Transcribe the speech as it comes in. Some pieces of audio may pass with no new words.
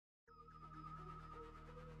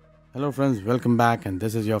Hello friends, welcome back, and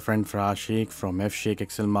this is your friend Faraz Shaikh from Shaikh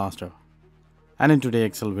Excel Master. And in today's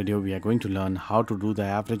Excel video we are going to learn how to do the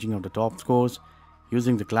averaging of the top scores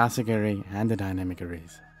using the classic array and the dynamic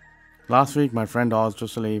arrays. Last week my friend D du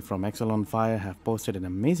Soleil from Excel on Fire have posted an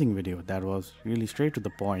amazing video that was really straight to the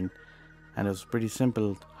point, and it was pretty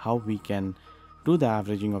simple how we can do the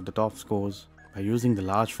averaging of the top scores by using the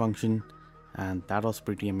large function, and that was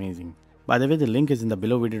pretty amazing. By the way, the link is in the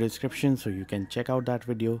below video description, so you can check out that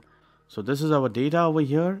video. So this is our data over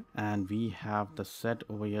here, and we have the set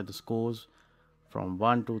over here, the scores from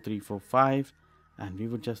 1, 2, 3, 4, 5, and we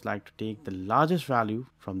would just like to take the largest value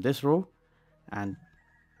from this row and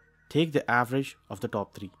take the average of the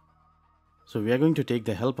top 3. So we are going to take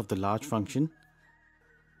the help of the large function,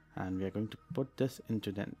 and we are going to put this into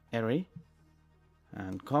an array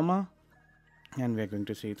and comma, and we are going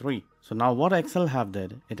to say 3. So now what Excel have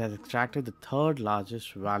did, it has extracted the third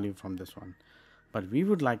largest value from this one, but we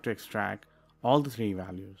would like to extract all the 3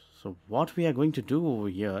 values. So what we are going to do over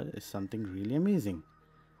here is something really amazing.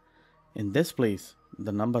 In this place,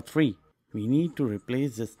 the number 3, we need to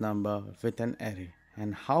replace this number with an array,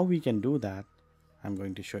 and how we can do that, I'm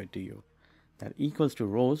going to show it to you. That equals to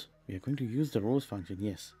rows, we are going to use the rows function,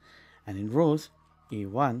 yes, and in rows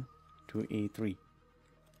A1 to A3.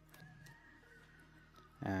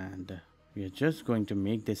 And we are just going to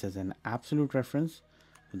make this as an absolute reference.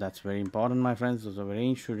 So that's very important, my friends. So the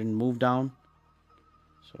range shouldn't move down.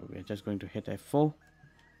 So we are just going to hit F4.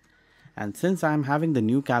 And since I'm having the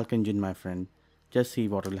new calc engine, my friend, just see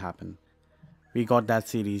what will happen. We got that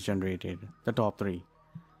series generated, the top 3.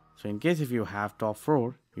 So in case if you have top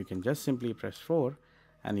 4, you can just simply press 4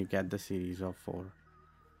 and you get the series of 4.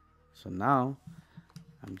 So now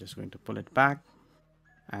I'm just going to pull it back,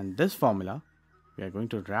 and this formula we are going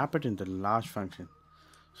to wrap it into the large function.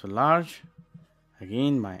 So large,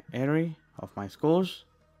 again my array of my scores,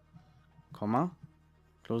 comma,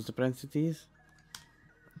 close the parentheses.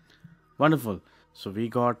 Wonderful. So we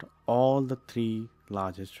got all the 3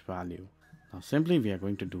 largest value. Now simply we are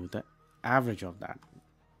going to do the average of that,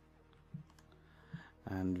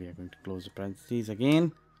 and we are going to close the parentheses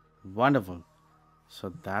again. Wonderful.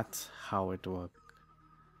 So that's how it works,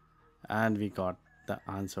 and we got the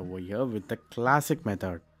answer over here with the classic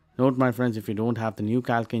method. Note, my friends, if you don't have the new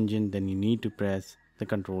calc engine, then you need to press the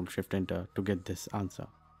Control Shift Enter to get this answer.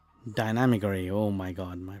 Dynamic array, oh my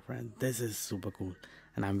god, my friend, this is super cool,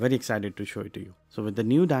 and I'm very excited to show it to you. So with the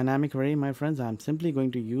new dynamic array, my friends, I'm simply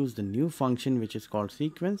going to use the new function which is called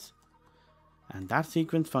sequence, and that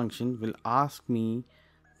sequence function will ask me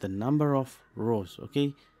the number of rows.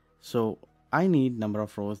 Okay, so I need number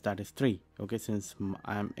of rows, that is 3. Okay, since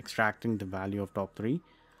I'm extracting the value of top 3,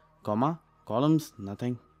 comma, columns,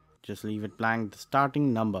 nothing, just leave it blank. The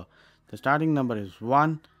starting number is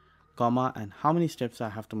 1, comma, and how many steps I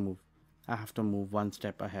have to move? I have to move 1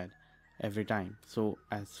 step ahead every time. So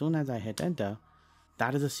as soon as I hit enter,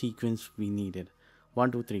 that is the sequence we needed,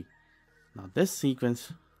 1, 2, 3. Now this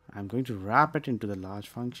sequence, I'm going to wrap it into the large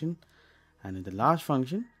function, and in the large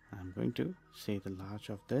function I'm going to say the large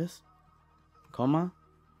of this, comma,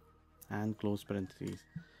 and close parentheses.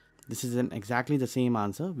 This is exactly the same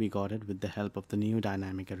answer. We got it with the help of the new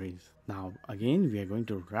dynamic arrays. Now again we are going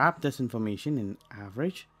to wrap this information in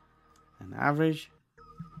average, and average,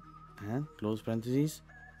 and close parentheses,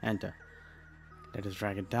 enter. Let us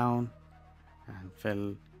drag it down and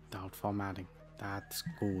fill without formatting. That's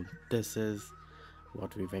cool. This is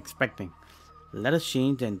what we were expecting. Let us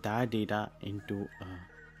change the entire data into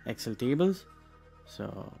Excel tables.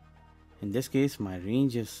 So in this case my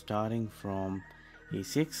range is starting from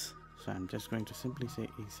A6, so I'm just going to simply say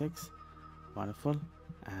A6. Wonderful.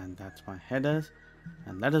 And that's my headers,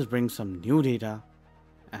 and let us bring some new data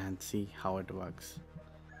and see how it works.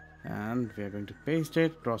 And we are going to paste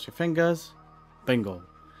it. Cross your fingers. Bingo,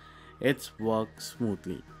 it's worked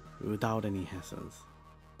smoothly without any hassles.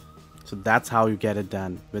 So that's how you get it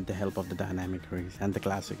done with the help of the dynamic arrays and the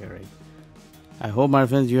classic array. I hope, my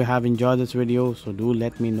friends, you have enjoyed this video. So do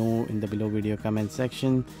let me know in the below video comment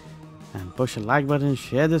section, and push a like button,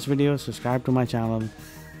 share this video, subscribe to my channel,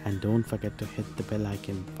 and don't forget to hit the bell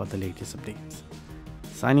icon for the latest updates.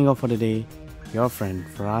 Signing off for the day, your friend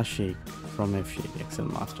Faraz Shaikh from Shaikh Excel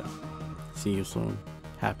Master. See you soon.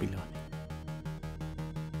 Happy learning.